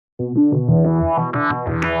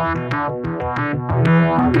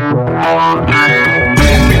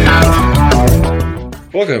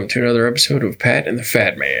Welcome to another episode of Pat and the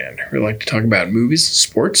Fat Man. We like to talk about movies,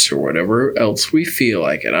 sports, or whatever else we feel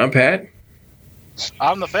like it. I'm Pat.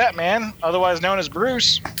 I'm the Fat Man, otherwise known as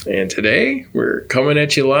Bruce. And today, we're coming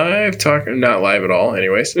at you live, not live at all,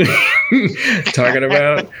 anyways, talking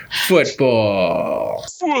about football.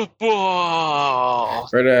 Football!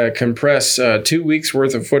 We're going to compress 2 weeks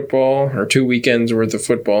worth of football, or 2 weekends worth of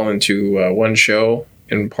football into one show,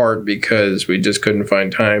 in part because we just couldn't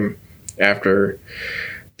find time after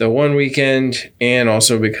the one weekend, and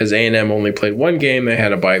also because A&M only played one game. They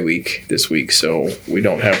had a bye week this week, so we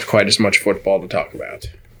don't have quite as much football to talk about.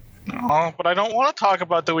 Oh, but I don't want to talk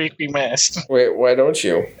about the week we missed. Wait, why don't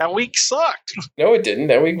you? That week sucked. No, it didn't.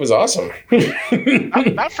 That week was awesome.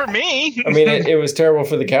 Not for me. I mean, it was terrible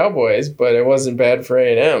for the Cowboys, but it wasn't bad for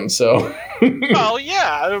A&M, so... Well,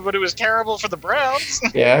 yeah, but it was terrible for the Browns.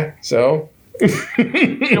 Yeah, so...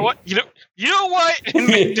 You know what? You know what?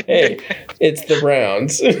 Hey, it's the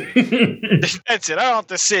Browns. That's it. I don't have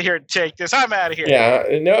to sit here and take this. I'm out of here. Yeah,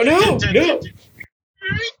 no.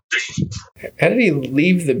 How did he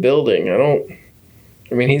leave the building?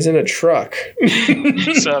 I mean, he's in a truck.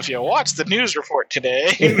 So if you watch the news report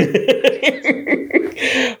today...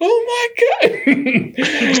 Oh my God!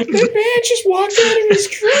 That man just walked out of his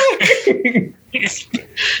truck!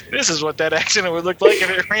 This is what that accident would look like if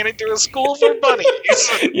it ran into a school for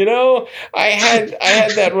bunnies. You know, I had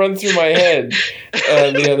that run through my head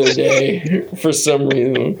the other day for some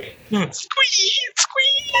reason. Squeeze!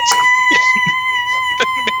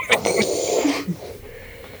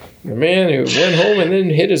 The man who went home and then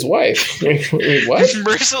hit his wife. Wait, what?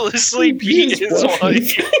 Mercilessly beat his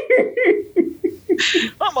wife.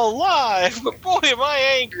 I'm alive, but boy, am I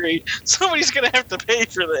angry. Somebody's going to have to pay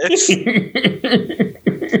for this. Is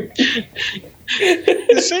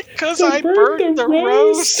it because I burned the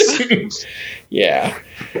roast? Yeah.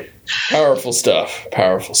 Powerful stuff.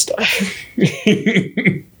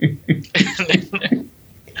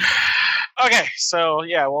 Okay, so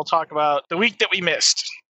yeah, we'll talk about the week that we missed.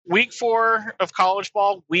 Week 4 of college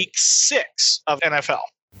ball, week 6 of NFL.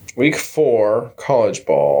 Week 4, college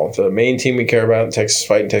ball. The main team we care about, Texas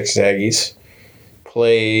Aggies,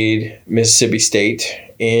 played Mississippi State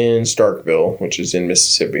in Starkville, which is in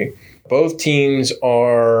Mississippi. Both teams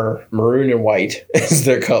are maroon and white as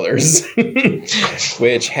their colors,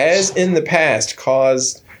 which has in the past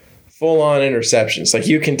caused full-on interceptions. Like,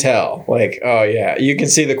 you can tell. Like, oh, yeah. You can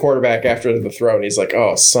see the quarterback after the throw, and he's like,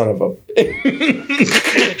 oh, son of a...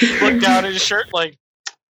 Look down at his shirt, like...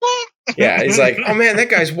 Yeah, he's like, oh, man, that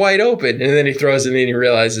guy's wide open. And then he throws it, and then he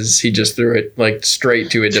realizes he just threw it, like, straight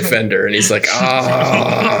to a defender. And he's like,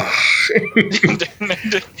 ah.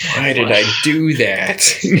 Why did I do that?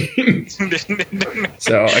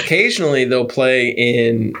 So occasionally they'll play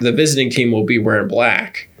in... The visiting team will be wearing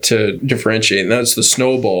black to differentiate, and that's the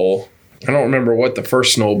Snow Bowl. I don't remember what the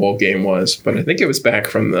first Snow Bowl game was, but I think it was back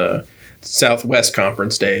from the Southwest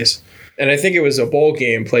Conference days. And I think it was a bowl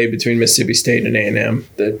game played between Mississippi State and A&M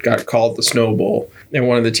that got called the Snow Bowl. And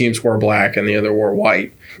one of the teams wore black and the other wore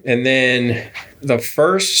white. And then the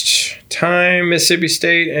first time Mississippi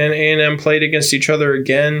State and A&M played against each other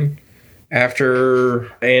again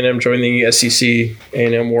after A&M joined the SEC,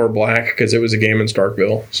 A&M wore black because it was a game in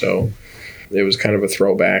Starkville. So it was kind of a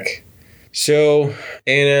throwback. So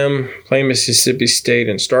A&M playing Mississippi State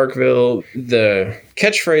in Starkville. The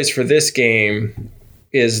catchphrase for this game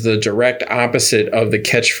is the direct opposite of the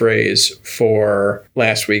catchphrase for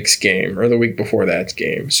last week's game or the week before that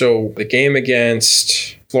game. So the game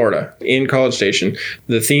against Florida in College Station,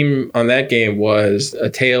 the theme on that game was a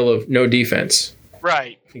tale of no defense.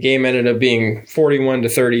 Right. The game ended up being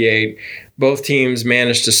 41-38. Both teams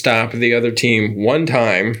managed to stop the other team one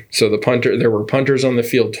time. So there were punters on the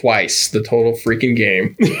field twice the total freaking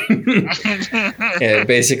game. And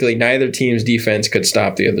basically neither team's defense could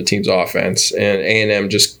stop the other team's offense. And A&M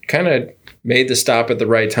just kind of made the stop at the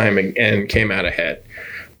right time and came out ahead.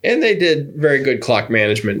 And they did very good clock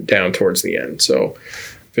management down towards the end. So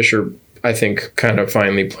Fisher, I think, kind of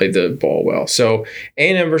finally played the ball well. So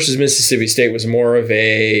A&M versus Mississippi State was more of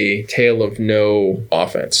a tale of no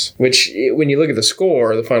offense, which when you look at the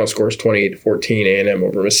score, the final score is 28-14 A&M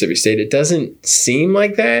over Mississippi State. It doesn't seem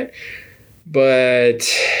like that, but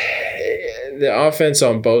the offense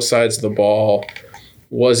on both sides of the ball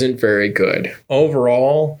wasn't very good.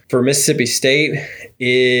 Overall, for Mississippi State,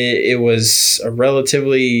 it was a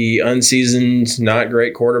relatively unseasoned, not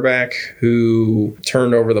great quarterback who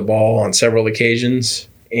turned over the ball on several occasions.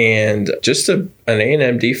 and just an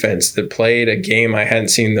A&M defense that played a game I hadn't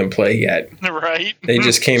seen them play yet. Right. They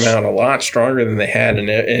just came out a lot stronger than they had in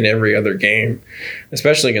every other game,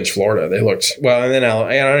 especially against Florida. They looked well, and then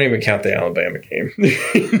I don't even count the Alabama game,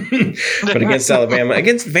 but against Alabama,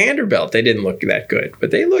 against Vanderbilt, they didn't look that good,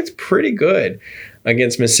 but they looked pretty good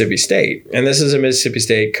against Mississippi State. And this is a Mississippi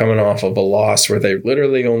State coming off of a loss where they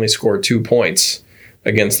literally only scored 2 points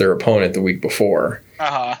against their opponent the week before.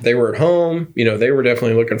 They were at home. They were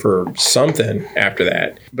definitely looking for something after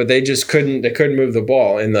that, but they just couldn't move the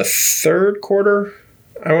ball. In the third quarter,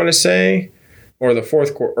 I want to say, or the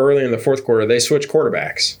fourth quarter, early in the fourth quarter, they switched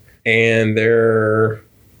quarterbacks, and their,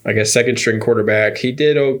 I guess, second string quarterback, he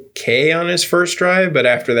did okay on his first drive, but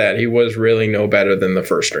after that, he was really no better than the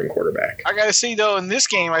first string quarterback. I got to see, though, in this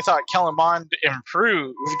game, I thought Kellen Mond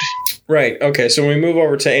improved. Right. Okay. So when we move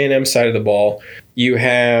over to A&M side of the ball, you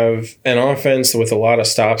have an offense with a lot of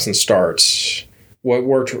stops and starts. What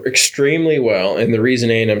worked extremely well, and the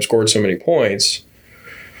reason A&M scored so many points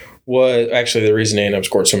was actually the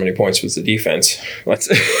defense.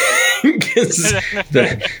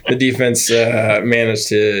 The defense managed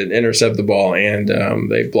to intercept the ball,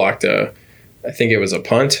 and they blocked I think it was a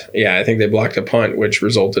punt. Yeah, I think they blocked a punt, which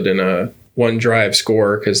resulted in a 1-drive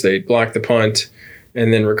score because they blocked the punt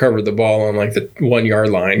and then recovered the ball on like the 1-yard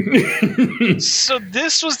line. So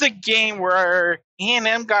this was the game where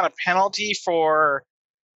A&M got a penalty for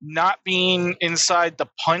not being inside the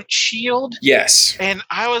punt shield. Yes. And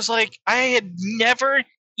I was like, I had never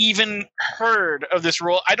even heard of this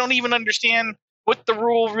rule. I don't even understand what the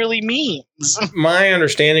rule really means. My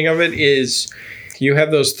understanding of it is you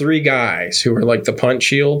have those 3 guys who are like the punt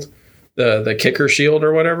shield, the kicker shield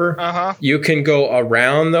or whatever. You can go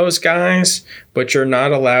around those guys, but you're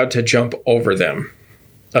not allowed to jump over them,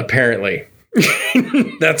 apparently.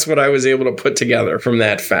 That's what I was able to put together from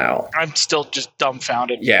that foul. I'm still just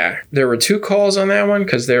dumbfounded. Yeah. There were 2 calls on that one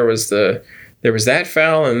because there was that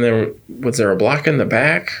foul, and then was there a block in the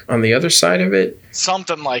back on the other side of it?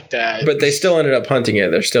 Something like that. But they still ended up punting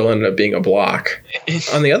it. There still ended up being a block.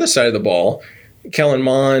 On the other side of the ball, Kellen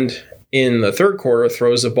Mond in the third quarter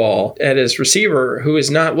throws the ball at his receiver who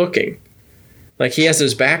is not looking. Like, he has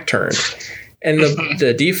his back turned. And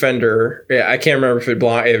the defender, I can't remember if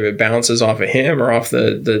it bounces off of him or off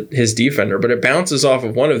his defender, but it bounces off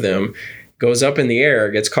of one of them, goes up in the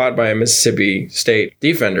air, gets caught by a Mississippi State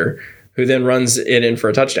defender, who then runs it in for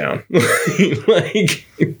a touchdown.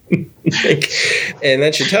 And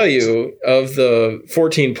that should tell you, of the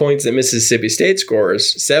 14 points that Mississippi State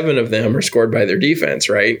scores, 7 of them are scored by their defense,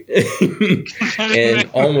 right? And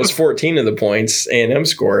almost 14 of the points A&M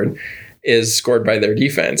scored is scored by their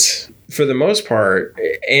defense. For the most part,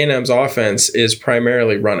 A&M's offense is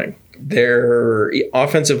primarily running. Their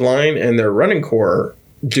offensive line and their running core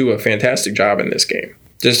do a fantastic job in this game.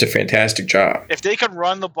 Just a fantastic job. If they could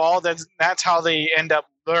run the ball, that's how they end up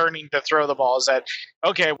learning to throw the ball, is that,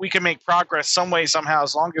 okay, we can make progress some way, somehow,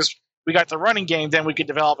 as long as we got the running game, then we could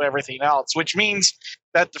develop everything else, which means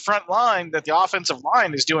that the front line, that the offensive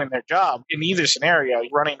line is doing their job in either scenario,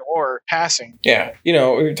 running or passing. Yeah. We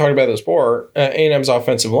were talking about this before. A&M's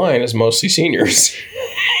offensive line is mostly seniors.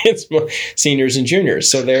 It's seniors and juniors.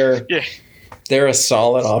 So they're a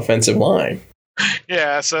solid offensive line.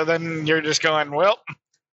 Yeah. So then you're just going, well,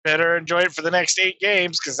 better enjoy it for the next 8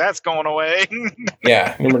 games because that's going away.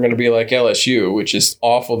 Yeah, and we're going to be like LSU, which is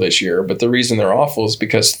awful this year. But the reason they're awful is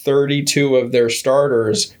because 32 of their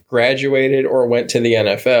starters graduated or went to the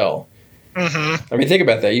NFL. Mm-hmm. I mean, think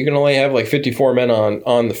about that. You can only have like 54 men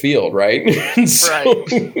on the field, right?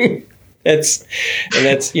 Right. that's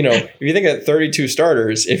if you think of 32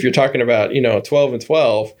 starters, if you're talking about 12 and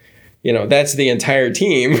 12, that's the entire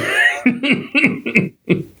team.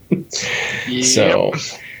 Yep. So.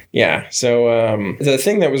 Yeah, so the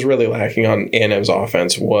thing that was really lacking on A&M's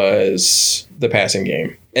offense was the passing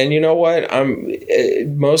game. And you know what?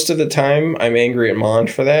 Most of the time, I'm angry at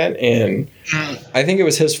Mond for that, and I think it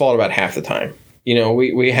was his fault about half the time.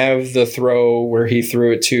 We have the throw where he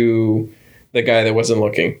threw it to the guy that wasn't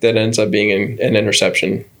looking that ends up being an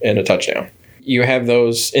interception and a touchdown. You have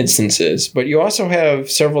those instances, but you also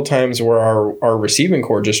have several times where our receiving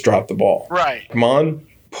core just dropped the ball. Right. Mond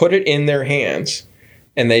put it in their hands,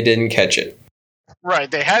 and they didn't catch it.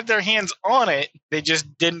 Right. They had their hands on it. They just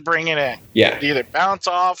didn't bring it in. Yeah. It either bounce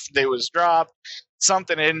off, they was dropped,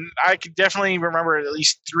 something. And I could definitely remember at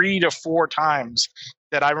least 3 to 4 times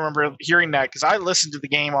that I remember hearing that because I listened to the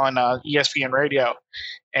game on ESPN radio.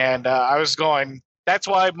 And I was going, that's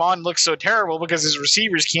why Mond looks so terrible, because his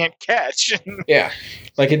receivers can't catch. Yeah.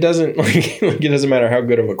 It doesn't matter how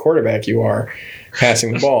good of a quarterback you are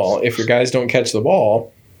passing the ball. If your guys don't catch the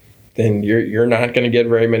ball, then you're not going to get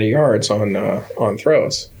very many yards on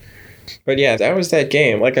throws. But yeah, that was that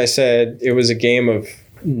game. Like I said, it was a game of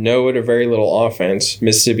no to very little offense.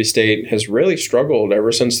 Mississippi State has really struggled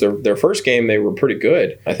ever since their first game. They were pretty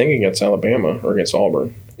good, I think, against Alabama or against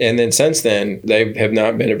Auburn. And then since then, they have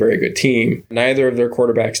not been a very good team. Neither of their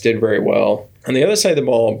quarterbacks did very well. On the other side of the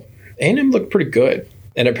ball, A&M looked pretty good.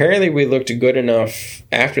 And apparently we looked good enough.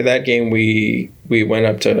 After that game, we went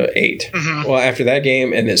up to 8. Mm-hmm. Well, after that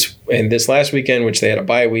game and this last weekend, which they had a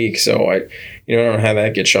bye week, so I don't know how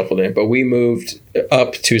that gets shuffled in, but we moved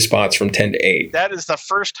up 2 spots from 10 to 8. That is the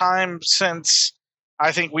first time since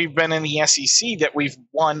I think we've been in the SEC that we've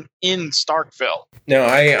won in Starkville. No,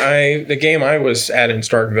 the game I was at in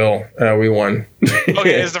Starkville, we won.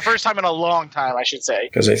 Okay, it's the first time in a long time, I should say.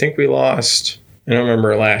 Because I think we lost. I don't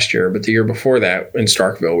remember last year, but the year before that in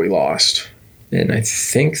Starkville we lost. And I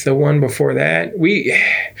think the one before that,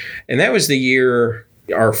 and that was the year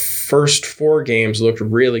our first 4 games looked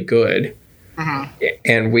really good. Mm-hmm.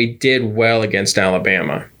 And we did well against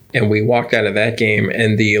Alabama. And we walked out of that game,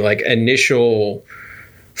 and the initial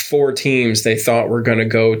 4 teams they thought were going to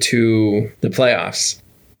go to the playoffs,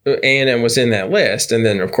 A&M was in that list, and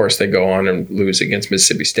then of course they go on and lose against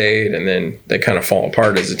Mississippi State, and then they kind of fall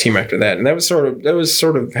apart as a team after that. And that was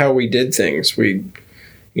sort of how we did things. We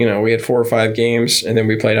had 4 or 5 games, and then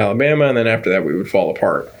we played Alabama, and then after that we would fall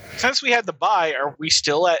apart. Since we had the bye, are we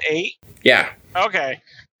still at 8? Yeah. Okay.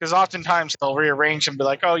 Because oftentimes they'll rearrange and be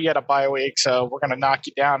like, "Oh, you had a bye week, so we're going to knock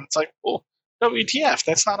you down." It's like, well, WTF?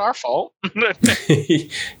 That's not our fault.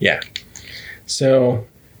 Yeah. So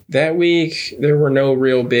that week, there were no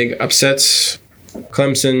real big upsets.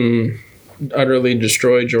 Clemson utterly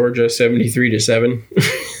destroyed Georgia 73-7.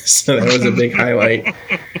 So that was a big highlight.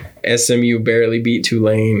 SMU barely beat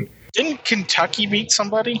Tulane. Didn't Kentucky beat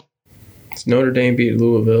somebody? Notre Dame beat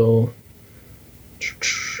Louisville.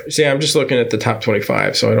 See, I'm just looking at the top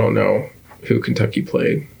 25, so I don't know who Kentucky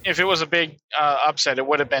played. If it was a big upset, it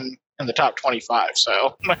would have been in the top 25.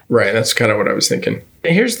 So right, that's kind of what I was thinking.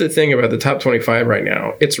 Here's the thing about the top 25 right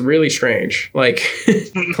now. It's really strange. Like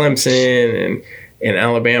Clemson and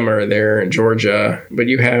Alabama are there, and Georgia, but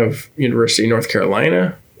you have University of North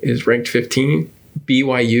Carolina is ranked 15.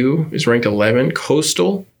 BYU is ranked 11.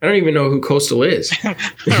 Coastal, I don't even know who Coastal is.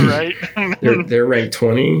 Right. they're ranked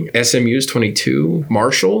 20. SMU is 22.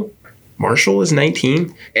 Marshall is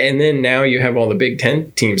 19. And then now you have all the Big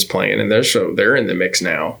Ten teams playing, and they're in the mix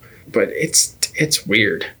now. But it's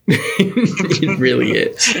weird. It really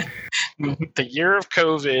is. The year of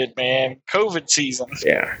COVID, man. COVID season.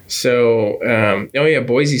 Yeah. So,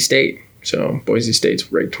 Boise State. So Boise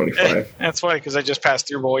State's ranked 25. That's funny because I just passed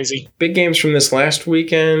through Boise. Big games from this last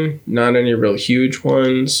weekend. Not any real huge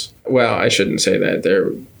ones. Well, I shouldn't say that.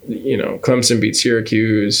 Clemson beat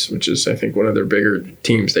Syracuse, which is, I think, one of their bigger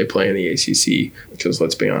teams they play in the ACC. Because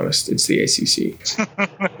let's be honest, it's the ACC.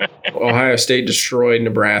 Ohio State destroyed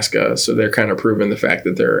Nebraska, so they're kind of proving the fact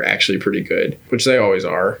that they're actually pretty good, which they always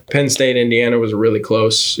are. Penn State, Indiana was really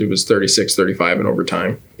close. It was 36-35 in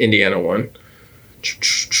overtime. Indiana won.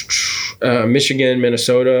 Michigan,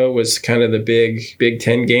 Minnesota was kind of the Big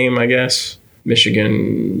Ten game, I guess.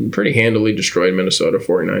 Michigan pretty handily destroyed Minnesota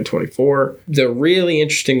 49-24. The really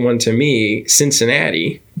interesting one to me,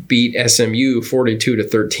 Cincinnati beat SMU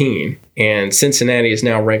 42-13, and Cincinnati is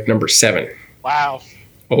now ranked number 7. Wow.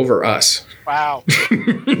 Over us. Wow.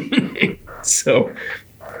 So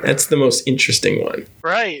that's the most interesting one.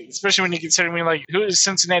 Right. Especially when you consider, who has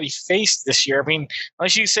Cincinnati faced this year? I mean,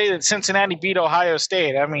 unless you say that Cincinnati beat Ohio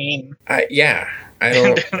State, I mean... I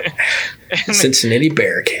don't... Cincinnati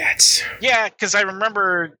Bearcats. Yeah, because I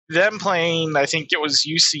remember them playing, I think it was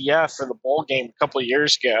UCF for the bowl game a couple of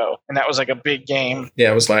years ago, and that was like a big game.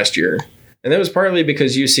 Yeah, it was last year. And that was partly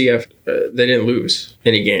because UCF, they didn't lose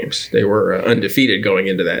any games. They were undefeated going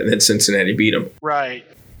into that, and then Cincinnati beat them. Right.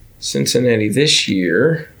 Cincinnati this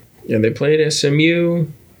year, they played SMU,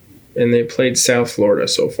 and they played South Florida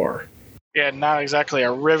so far. Yeah, not exactly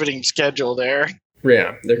a riveting schedule there.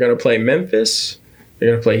 Yeah, they're going to play Memphis, they're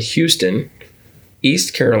going to play Houston,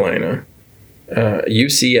 East Carolina,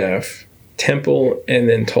 UCF, Temple, and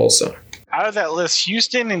then Tulsa. Out of that list,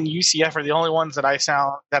 Houston and UCF are the only ones that I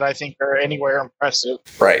think are anywhere impressive.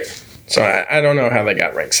 Right. So I don't know how they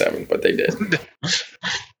got ranked 7, but they did.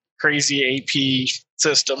 Crazy AP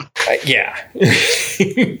system. Yeah.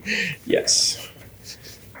 Yes.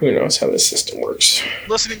 Who knows how this system works?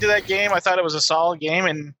 Listening to that game, I thought it was a solid game,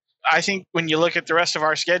 and I think when you look at the rest of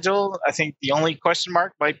our schedule, I think the only question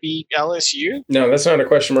mark might be LSU. No, that's not a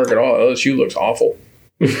question mark at all. LSU looks awful.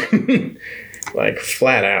 like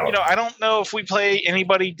flat out. I don't know if we play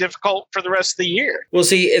anybody difficult for the rest of the year. Well,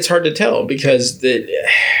 see, it's hard to tell because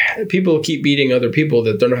people keep beating other people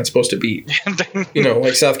that they're not supposed to beat.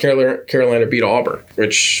 Like South Carolina beat Auburn,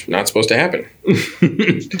 which not supposed to happen.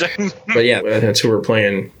 But yeah, that's who we're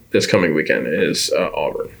playing this coming weekend is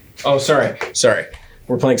Auburn. Oh, sorry.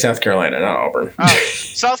 We're playing South Carolina, not Auburn.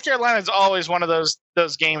 South Carolina is always one of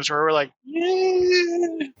those games where we're like,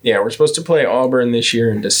 yeah, we're supposed to play Auburn this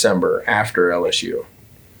year in December after LSU.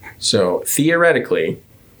 So theoretically,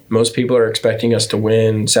 most people are expecting us to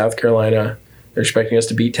win South Carolina. They're expecting us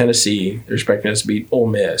to beat Tennessee. They're expecting us to beat Ole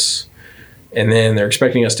Miss. And then they're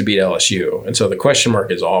expecting us to beat LSU. And so the question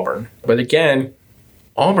mark is Auburn. But again,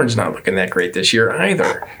 Auburn's not looking that great this year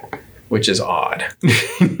either, which is odd.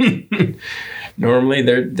 Normally,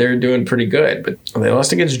 they're doing pretty good, but they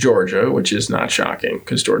lost against Georgia, which is not shocking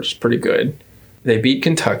because Georgia's pretty good. They beat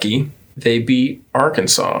Kentucky. They beat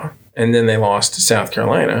Arkansas. And then they lost to South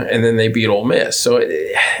Carolina. And then they beat Ole Miss. So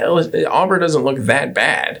Auburn doesn't look that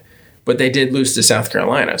bad, but they did lose to South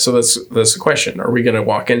Carolina. So that's the question. Are we going to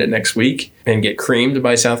walk into next week and get creamed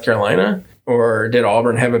by South Carolina? Or did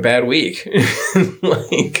Auburn have a bad week?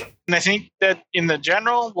 And I think that in the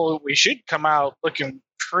general, we should come out looking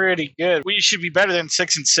pretty good. We should be better than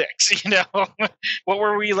 6-6. What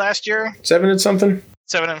were we last year? 7 and something.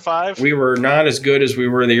 7-5. We were not as good as we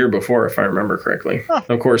were the year before, if I remember correctly. Huh.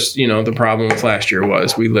 Of course, the problem with last year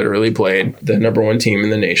was we literally played the number 1 team in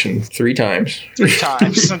the nation 3 times. 3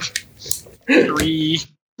 times. 3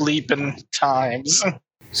 bleeping times.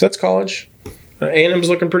 So that's college. A&M's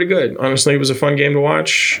looking pretty good. Honestly, it was a fun game to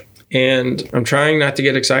watch. And I'm trying not to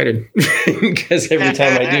get excited because every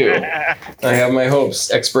time I do, I have my hopes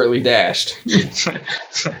expertly dashed.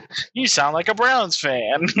 You sound like a Browns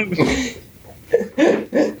fan.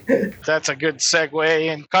 That's a good segue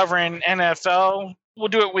in covering NFL. We'll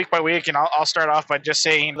do it week by week, and I'll start off by just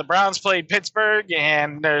saying the Browns played Pittsburgh,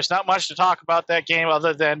 and there's not much to talk about that game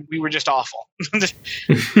other than we were just awful.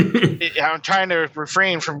 I'm trying to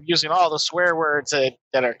refrain from using all the swear words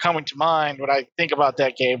that are coming to mind when I think about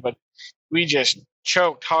that game, but we just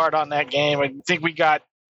choked hard on that game. I think we got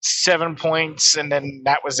 7 points, and then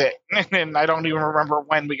that was it. And I don't even remember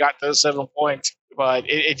when we got those 7 points, but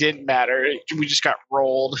it didn't matter. We just got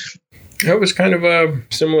rolled. It was kind of a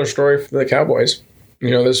similar story for the Cowboys.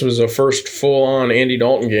 This was a first full-on Andy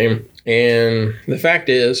Dalton game. And the fact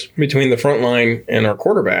is, between the front line and our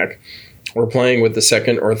quarterback, we're playing with the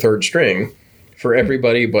second or third string for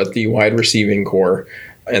everybody but the wide receiving core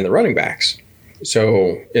and the running backs.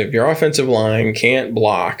 So if your offensive line can't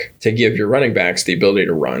block to give your running backs the ability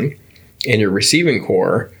to run, and your receiving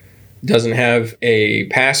core doesn't have a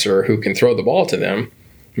passer who can throw the ball to them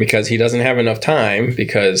because he doesn't have enough time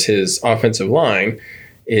because his offensive line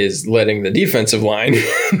is letting the defensive line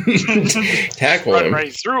tackle him.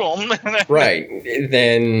 Right through him. Right.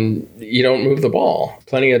 Then you don't move the ball.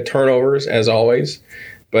 Plenty of turnovers, as always.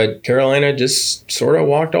 But Carolina just sort of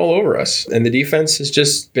walked all over us. And the defense has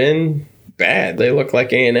just been bad. They look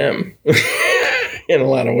like A&M in a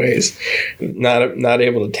lot of ways. Not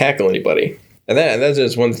able to tackle anybody. And that's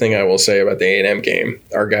just one thing I will say about the A&M game.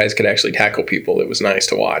 Our guys could actually tackle people. It was nice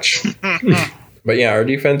to watch. But yeah, our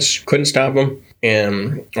defense couldn't stop them,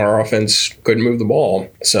 and our offense couldn't move the ball.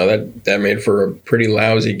 So that made for a pretty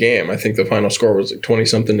lousy game. I think the final score was like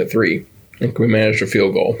 20-something to 3. I think we managed a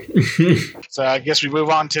field goal. So I guess we move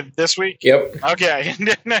on to this week? Yep. Okay.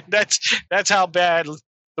 That's how bad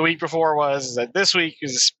the week before was. That this week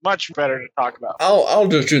is much better to talk about. I'll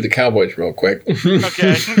just do the Cowboys real quick.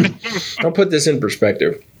 Okay. I'll put this in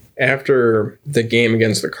perspective. After the game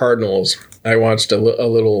against the Cardinals, I watched a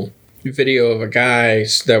little video of a guy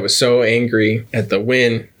that was so angry at the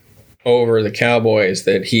win over the Cowboys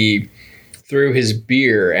that he threw his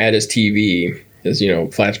beer at his TV, his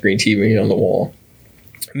flat screen TV on the wall,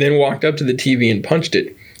 and then walked up to the TV and punched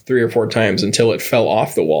it 3 or 4 times until it fell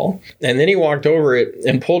off the wall. And then he walked over it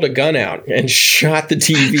and pulled a gun out and shot the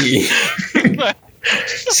TV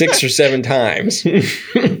 6 or 7 times.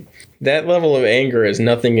 That level of anger is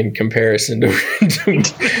nothing in comparison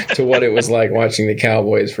to what it was like watching the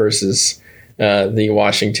Cowboys versus the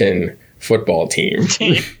Washington football team.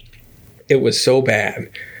 It was so bad.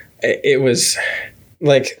 It was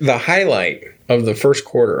like the highlight of the first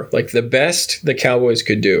quarter. Like the best the Cowboys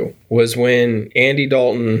could do was when Andy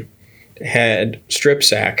Dalton had strip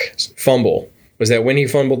sack fumble. Was that when he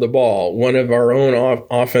fumbled the ball, one of our own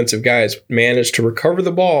offensive guys managed to recover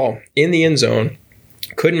the ball in the end zone.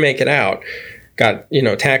 Couldn't make it out, got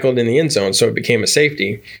tackled in the end zone, so it became a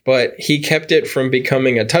safety. But he kept it from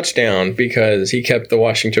becoming a touchdown because he kept the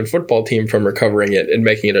Washington football team from recovering it and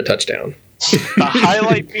making it a touchdown. The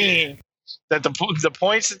highlight being that the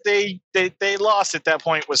points that they lost at that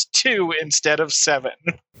point was 2 instead of 7.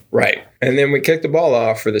 Right. And then we kick the ball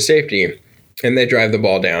off for the safety, and they drive the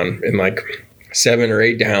ball down in like 7 or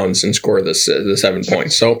 8 downs and score the 7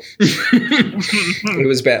 points. So it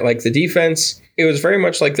was bad. Like the defense, it was very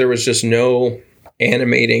much like there was just no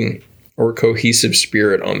animating or cohesive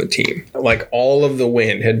spirit on the team. Like all of the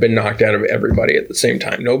wind had been knocked out of everybody at the same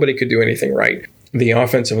time. Nobody could do anything right. The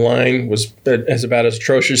offensive line was about as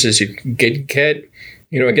atrocious as you could get.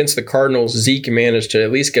 Against the Cardinals, Zeke managed to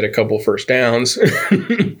at least get a couple first downs.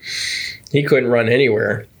 He couldn't run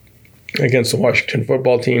anywhere against the Washington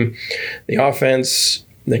football team. The offense,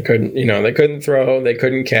 they couldn't throw, they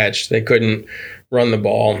couldn't catch, they couldn't run the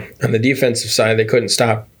ball. On the defensive side, they couldn't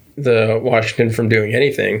stop the Washington from doing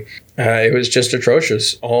anything. It was just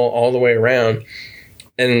atrocious all the way around.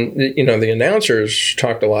 And, the announcers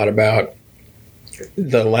talked a lot about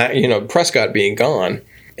Prescott being gone.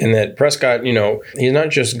 And that Prescott, he's not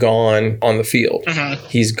just gone on the field. Mm-hmm.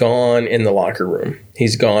 He's gone in the locker room.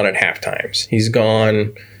 He's gone at halftimes. He's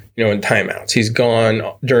gone, in timeouts. He's gone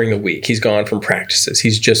during the week. He's gone from practices.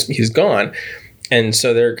 He's gone. And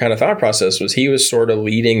so their kind of thought process was he was sort of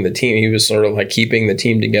leading the team. He was sort of like keeping the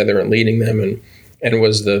team together and leading them and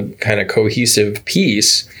was the kind of cohesive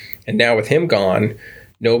piece. And now with him gone,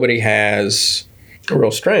 nobody has a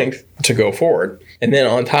real strength to go forward. And then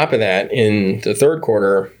on top of that, in the third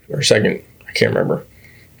quarter or second, I can't remember.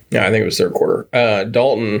 Yeah, I think it was third quarter.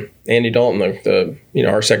 Andy Dalton,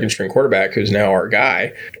 our second string quarterback, who's now our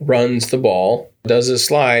guy, runs the ball, does a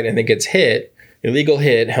slide, and then gets hit, illegal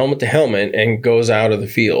hit, helmet to helmet, and goes out of the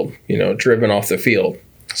field, driven off the field.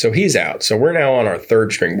 So he's out. So we're now on our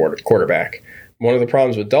third string quarterback. One of the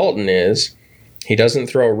problems with Dalton is he doesn't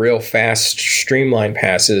throw real fast, streamlined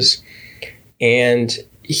passes, and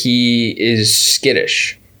he is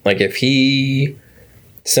skittish. Like if he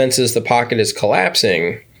senses the pocket is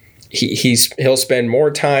collapsing, he'll spend more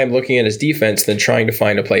time looking at his defense than trying to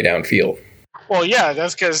find a play downfield. Well, yeah,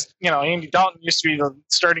 that's because, Andy Dalton used to be the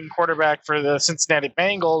starting quarterback for the Cincinnati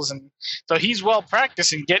Bengals, and so he's well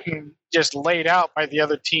practiced in getting just laid out by the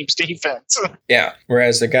other team's defense. Yeah,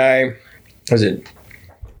 whereas the guy, was it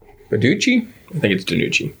Danucci? I think it's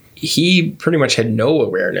Danucci. He pretty much had no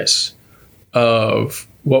awareness of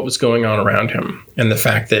what was going on around him and the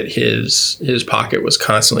fact that his pocket was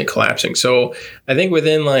constantly collapsing. So I think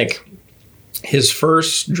within like his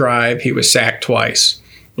first drive, he was sacked twice.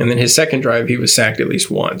 And then his second drive, he was sacked at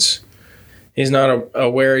least once. He's not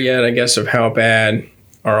aware yet, I guess, of how bad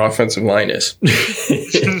our offensive line is.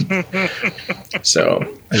 So,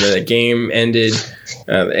 and then the game ended.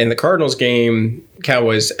 In the Cardinals game,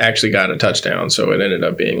 Cowboys actually got a touchdown. So it ended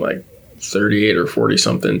up being like 38 or 40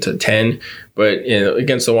 something to 10. But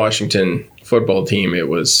against the Washington football team, it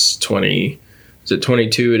was 22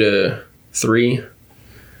 to 3,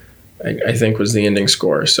 I think was the ending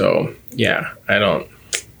score. So yeah,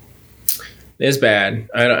 it's bad.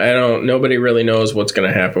 Nobody really knows what's going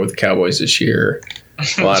to happen with the Cowboys this year.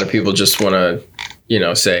 A lot of people just want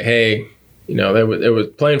to, say, hey, it was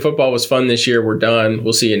playing football was fun this year. We're done.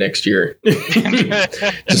 We'll see you next year.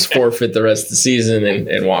 Just forfeit the rest of the season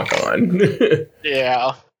and walk on.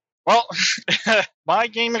 Yeah. Well, my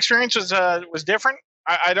game experience was different.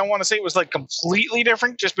 I don't want to say it was like completely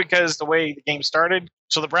different just because the way the game started.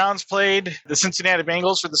 So the Browns played the Cincinnati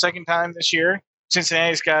Bengals for the second time this year.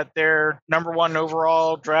 Cincinnati's got their number 1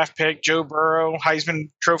 overall draft pick, Joe Burrow, Heisman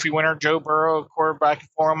Trophy winner Joe Burrow, quarterback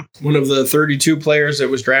for him. One of the 32 players that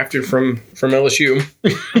was drafted from LSU.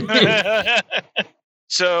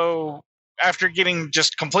 So after getting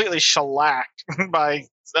just completely shellacked by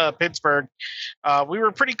Pittsburgh, we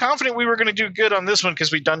were pretty confident we were going to do good on this one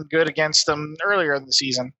because we'd done good against them earlier in the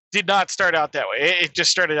season. Did not start out that way. It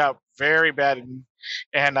just started out very bad.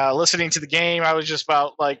 And listening to the game, I was just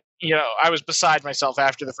about like, I was beside myself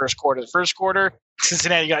after the first quarter. The first quarter,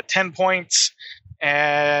 Cincinnati got 10 points,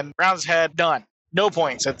 and Browns had none. No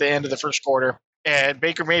points at the end of the first quarter. And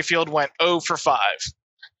Baker Mayfield went 0 for 5.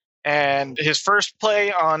 And his first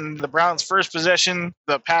play on the Browns' first possession,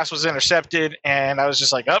 the pass was intercepted, and I was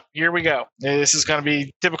just like, here we go. This is going to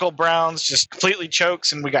be typical Browns, just completely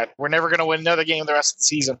chokes, and we're never going to win another game the rest of the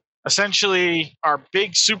season. Essentially, our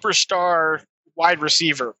big superstar wide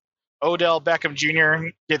receiver, Odell Beckham Jr.,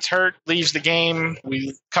 gets hurt, leaves the game.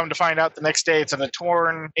 We come to find out the next day it's a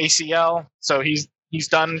torn ACL, so he's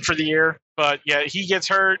done for the year. But yeah, he gets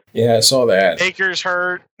hurt. Yeah, I saw that. Baker's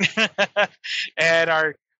hurt, and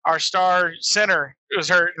our star center was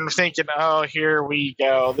hurt, and we're thinking, here we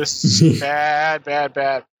go. This is bad, bad,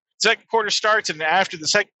 bad. Second quarter starts, and after the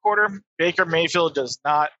second quarter, Baker Mayfield does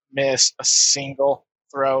not miss a single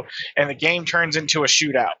throw, and the game turns into a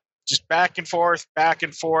shootout. just back and forth,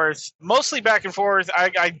 mostly back and forth.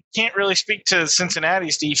 I can't really speak to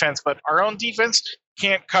Cincinnati's defense, but our own defense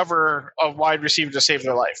can't cover a wide receiver to save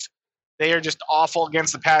their life. They are just awful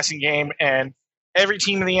against the passing game, and every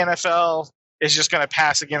team in the NFL is just going to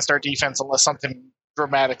pass against our defense unless something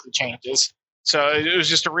dramatically changes. So it was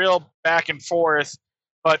just a real back and forth.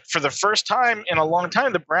 But for the first time in a long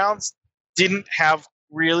time, the Browns didn't have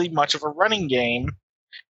really much of a running game.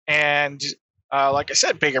 And like I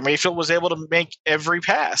said, Baker Mayfield was able to make every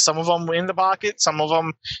pass. Some of them in the pocket, some of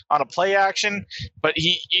them on a play action. But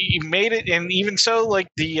he made it, and even so, like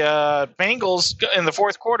the Bengals in the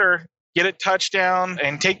fourth quarter get a touchdown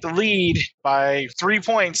and take the lead by 3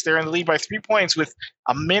 points. They're in the lead by 3 points with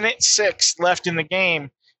 1:06 left in the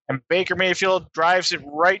game. And Baker Mayfield drives it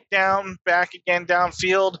right down, back again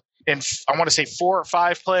downfield in, I want to say, 4 or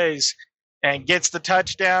 5 plays and gets the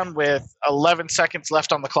touchdown with 11 seconds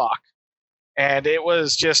left on the clock. And it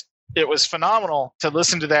was phenomenal to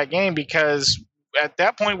listen to that game because at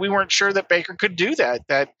that point we weren't sure that Baker could do that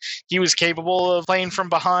he was capable of playing from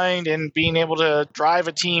behind and being able to drive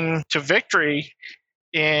a team to victory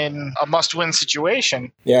in a must-win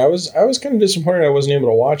situation. Yeah, I was kind of disappointed I wasn't able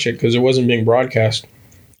to watch it because it wasn't being broadcast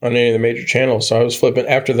on any of the major channels. So I was flipping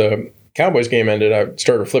after the Cowboys game ended. I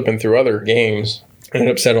started flipping through other games. Ended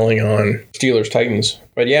up settling on Steelers-Titans.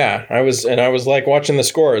 But yeah, I was like watching the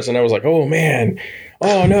scores, and I was like, oh man,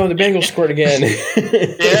 oh no, the Bengals scored again.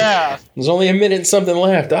 Yeah. There's only a minute and something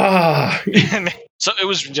left. So it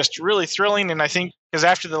was just really thrilling, and I think because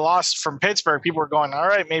after the loss from Pittsburgh, people were going, all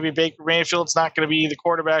right, maybe Baker Mayfield's not going to be the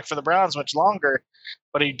quarterback for the Browns much longer,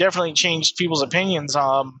 but he definitely changed people's opinions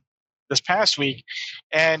this past week.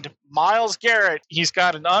 And Myles Garrett, he's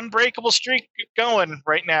got an unbreakable streak going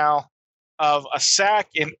right now of a sack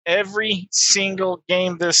in every single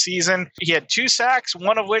game this season. He had 2 sacks,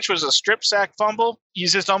 one of which was a strip sack fumble.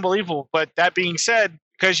 He's just unbelievable. But that being said,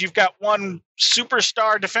 because you've got one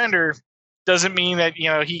superstar defender doesn't mean that,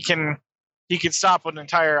 he can stop an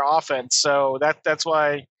entire offense. So that's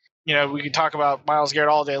why, we could talk about Myles Garrett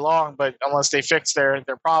all day long, but unless they fix their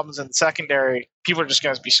problems in the secondary, people are just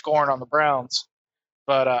going to be scoring on the Browns.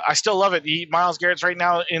 But I still love it. Myles Garrett's right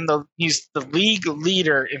now he's the league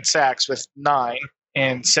leader in sacks with 9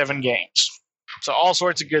 in 7 games. So all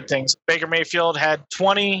sorts of good things. Baker Mayfield had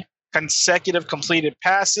 20 consecutive completed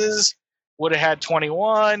passes. Would have had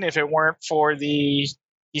 21 if it weren't for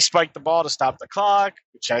he spiked the ball to stop the clock,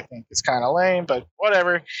 which I think is kind of lame, but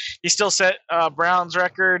whatever. He still set Browns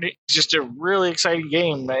record. It's just a really exciting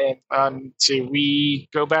game. We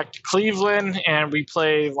go back to Cleveland and we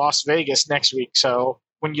play Las Vegas next week. So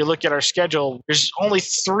when you look at our schedule, there's only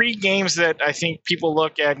 3 games that I think people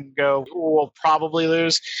look at and go, we'll probably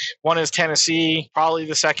lose. One is Tennessee, probably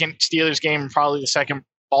the second Steelers game, and probably the second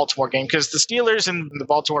Baltimore game, because the Steelers and the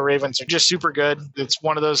Baltimore Ravens are just super good. It's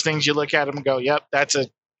one of those things you look at them and go, yep, that's a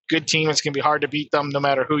good team. It's going to be hard to beat them no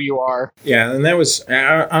matter who you are. Yeah, and that was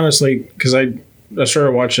honestly because I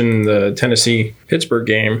started watching the Tennessee-Pittsburgh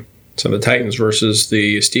game, so the Titans versus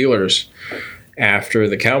the Steelers after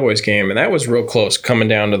the Cowboys game, and that was real close coming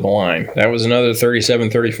down to the line. That was another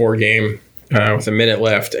 37-34 game with a minute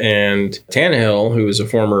left, and Tannehill, who is a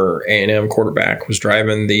former A&M quarterback, was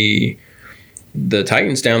driving the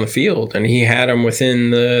Titans down the field, and he had them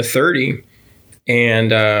within the 30.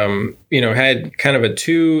 And, had kind of a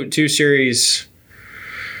two series.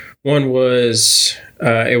 One was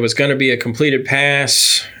it was going to be a completed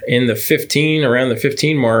pass in the 15, around the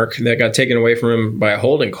 15 mark, that got taken away from him by a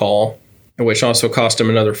holding call, which also cost him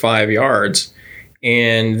another 5 yards.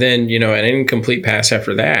 And then, an incomplete pass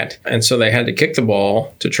after that. And so they had to kick the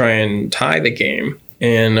ball to try and tie the game.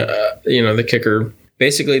 And, the kicker,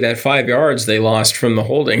 basically that 5 yards they lost from the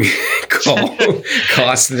holding call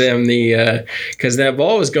cost them because that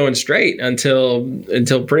ball was going straight until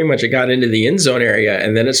pretty much it got into the end zone area,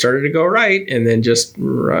 and then it started to go right, and then just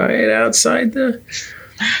right outside the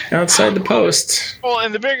post. Well,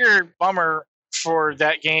 and the bigger bummer for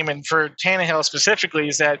that game and for Tannehill specifically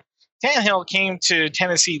is that Tannehill came to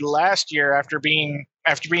Tennessee last year after being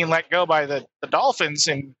let go by the Dolphins,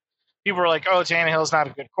 and people were like, oh, Tannehill's not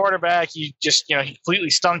a good quarterback. He just, he completely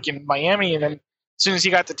stunk in Miami. And then as soon as he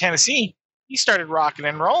got to Tennessee, he started rocking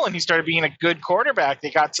and rolling. He started being a good quarterback. They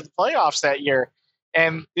got to the playoffs that year.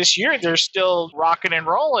 And this year, they're still rocking and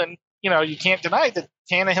rolling. You can't deny that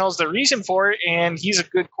Tannehill's the reason for it, and he's a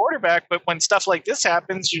good quarterback. But when stuff like this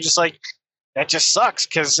happens, you're just like, that just sucks.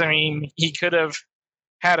 Because, he could have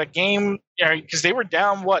had a game because they were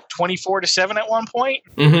down 24-7 at one point.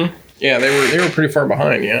 Mm-hmm. Yeah, they were pretty far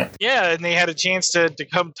behind. Yeah, and they had a chance to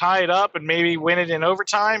come tie it up and maybe win it in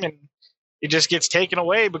overtime, and it just gets taken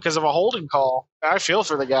away because of a holding call. I feel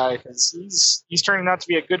for the guy because he's turning out to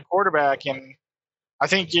be a good quarterback, and I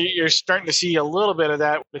think you're starting to see a little bit of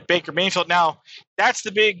that with Baker Mayfield. Now, that's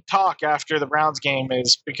the big talk after the Browns game,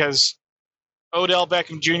 is because Odell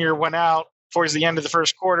Beckham Jr. went out towards the end of the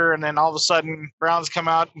first quarter, and then all of a sudden Browns come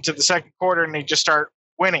out into the second quarter and they just start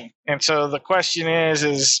winning. And so the question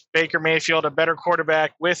is Baker Mayfield a better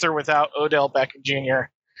quarterback with or without Odell Beckham Jr.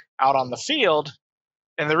 out on the field?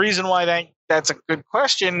 And the reason why that's a good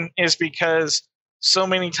question is because so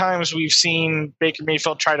many times we've seen Baker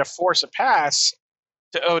Mayfield try to force a pass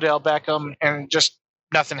to Odell Beckham and just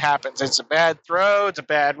nothing happens. It's a bad throw. It's a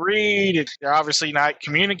bad read. They're obviously not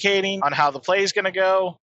communicating on how the play is going to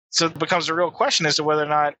go. So it becomes a real question as to whether or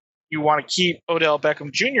not you want to keep Odell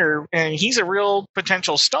Beckham Jr. And he's a real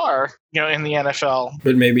potential star, in the NFL.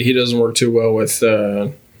 But maybe he doesn't work too well with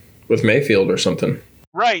Mayfield or something.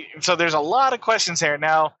 Right. So there's a lot of questions here.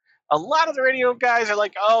 Now, a lot of the radio guys are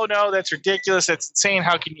like, oh, no, that's ridiculous. That's insane.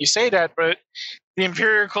 How can you say that? But the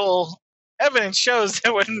empirical evidence shows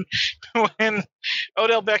that when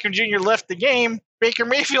Odell Beckham Jr. left the game, Baker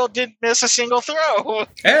Mayfield didn't miss a single throw.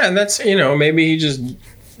 Yeah, and that's, maybe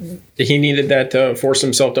he needed that to force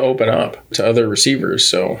himself to open up to other receivers.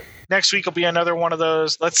 So next week will be another one of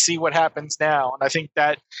those. Let's see what happens now. And I think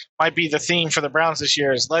that might be the theme for the Browns this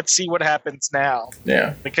year is let's see what happens now.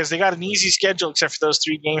 Yeah. Because they got an easy schedule except for those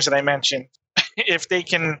 3 games that I mentioned. If they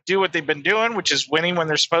can do what they've been doing, which is winning when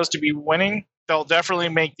they're supposed to be winning, they'll definitely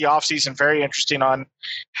make the offseason very interesting on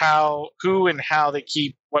who and how they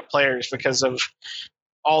keep what players because of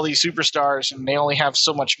all these superstars, and they only have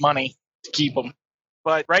so much money to keep them.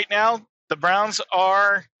 But right now, the Browns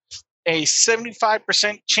are a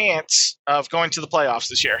 75% chance of going to the playoffs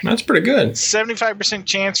this year. That's pretty good. 75%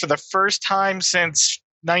 chance for the first time since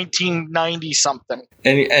 1990-something.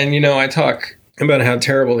 And I talk about how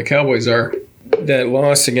terrible the Cowboys are. That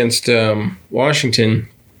loss against Washington.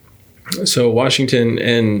 So Washington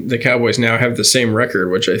and the Cowboys now have the same record,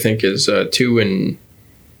 which I think is 2-3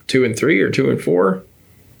 or 2-4.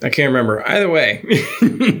 I can't remember. Either way,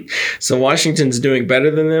 so Washington's doing better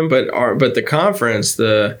than them, but the conference,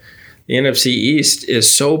 the NFC East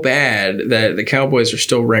is so bad that the Cowboys are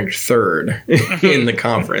still ranked 3rd in the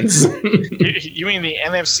conference. You mean the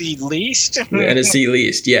NFC least? The NFC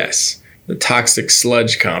least, yes. The toxic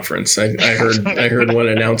sludge conference. I heard one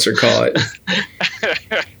announcer call it.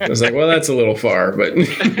 I was like, well, that's a little far, but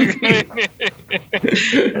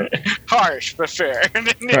harsh but fair.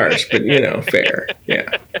 Harsh, but fair.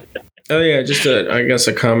 Yeah. Oh yeah, just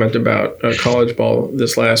a comment about college ball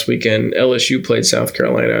this last weekend. LSU played South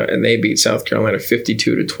Carolina and they beat South Carolina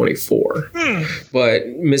 52-24. But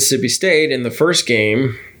Mississippi State in the first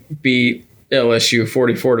game beat LSU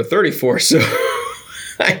 44-34. So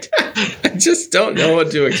I just don't know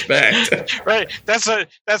what to expect. Right. That's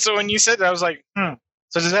when you said that, I was like,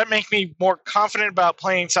 So does that make me more confident about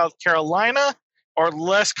playing South Carolina or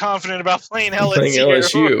less confident about playing LSU? Playing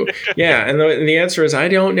LSU. Yeah, and the answer is I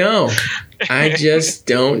don't know. I just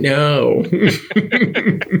don't know.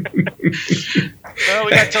 Well,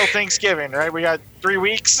 we got till Thanksgiving, right? We got 3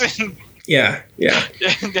 weeks. Yeah.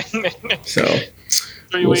 So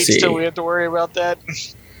 3 weeks till we have to worry about that.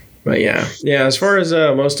 But yeah. As far as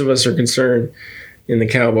most of us are concerned in the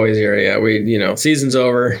Cowboys area, we season's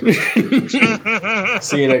over.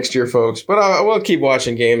 See you next year, folks. But we'll keep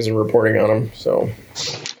watching games and reporting on them. So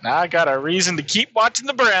now I got a reason to keep watching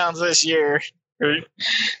the Browns this year.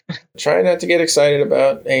 Try not to get excited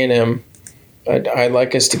about A&M. I'd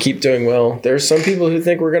like us to keep doing well. There's some people who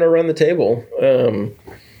think we're going to run the table,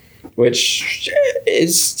 which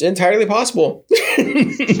is entirely possible.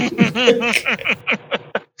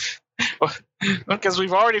 Because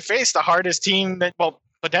we've already faced the hardest team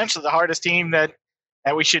potentially the hardest team that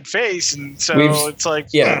we should face, and so it's like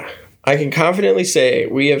I can confidently say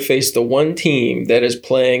we have faced the one team that is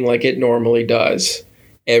playing like it normally does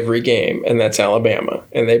every game, and that's Alabama,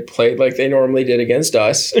 and they played like they normally did against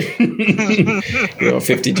us,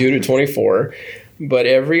 52-24. But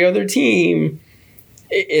every other team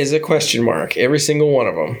is a question mark. Every single one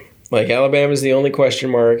of them. Like Alabama is the only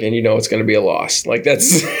question mark, and it's going to be a loss. Like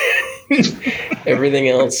that's. Everything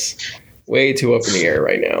else way too up in the air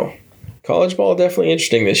right now. College ball definitely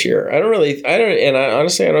interesting this year. Honestly, I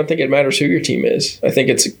don't think it matters who your team is. I think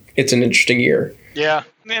it's an interesting year. Yeah,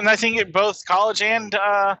 and I think both college and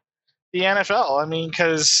the NFL. I mean,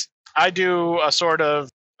 because I do a sort of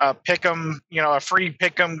pick'em, a free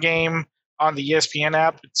pick'em game on the ESPN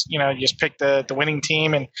app. It's you just pick the winning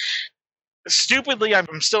team, and stupidly,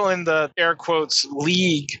 I'm still in the air quotes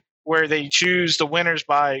league where they choose the winners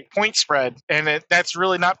by point spread, and that's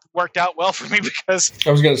really not worked out well for me because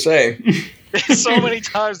I was going to say. so many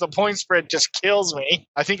times the point spread just kills me.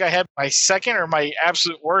 I think I had my second or my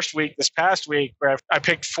absolute worst week this past week where I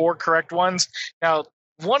picked 4 correct ones. Now,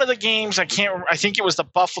 one of the games, I can't remember, I think it was the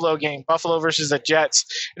Buffalo game, Buffalo versus the Jets.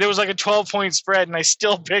 And it was like a 12-point spread, and I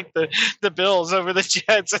still picked the Bills over the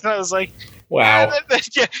Jets. And I was like, wow.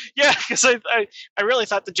 Yeah, because I really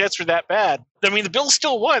thought the Jets were that bad. I mean, the Bills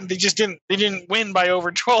still won. They just didn't win by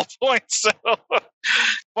over 12 points. So,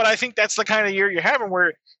 but I think that's the kind of year you're having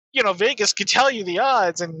where, you know, Vegas could tell you the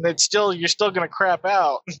odds, and you're still going to crap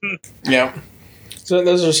out. Yeah. So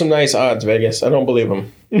those are some nice odds, Vegas. I don't believe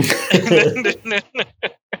them.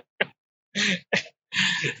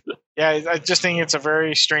 Yeah, I just think it's a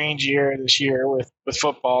very strange year this year with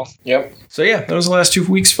football. Yep. So yeah, that was the last 2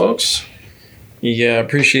 weeks, folks. We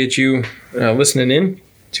appreciate you listening in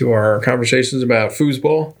to our conversations about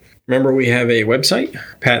foosball. Remember, we have a website,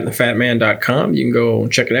 patandthefatman.com. You can go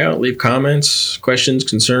check it out, leave comments, questions,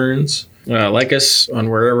 concerns. Like us on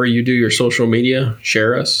wherever you do your social media.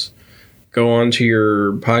 Share us. Go on to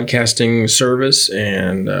your podcasting service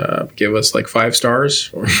and give us like 5 stars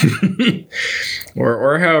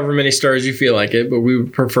or however many stars you feel like it. But we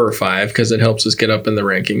would prefer 5 because it helps us get up in the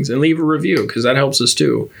rankings. And leave a review because that helps us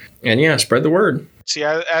too. And yeah, spread the word. See,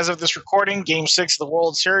 as of this recording, Game 6 of the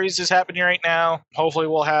World Series is happening right now. Hopefully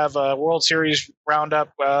we'll have a World Series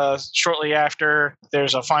roundup shortly after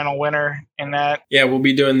there's a final winner in that. Yeah, we'll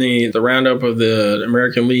be doing the roundup of the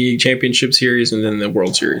American League Championship Series and then the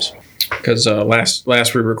World Series. Because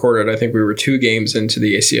last we recorded, I think we were 2 games into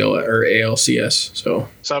the ACL or ALCS. So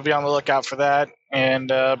I'll be on the lookout for that.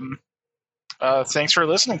 And thanks for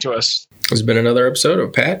listening to us. This has been another episode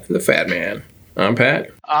of Pat and the Fat Man. I'm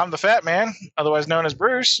Pat. I'm the Fat Man, otherwise known as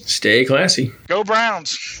Bruce. Stay classy. Go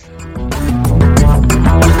Browns.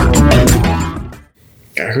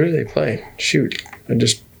 God, who do they play? Shoot. I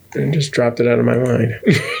just dropped it out of my mind.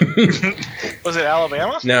 Was it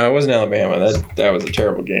Alabama? No, it wasn't Alabama. That was a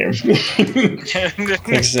terrible game.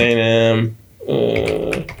 Texas A&M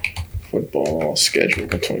football schedule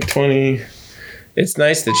for 2020. It's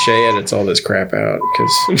nice that Shay edits all this crap out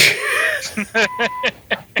because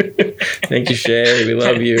thank you, Shay. We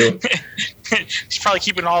love you. She's probably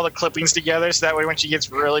keeping all the clippings together so that way when she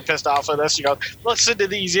gets really pissed off with us, she goes, listen to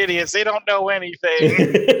these idiots. They don't know anything.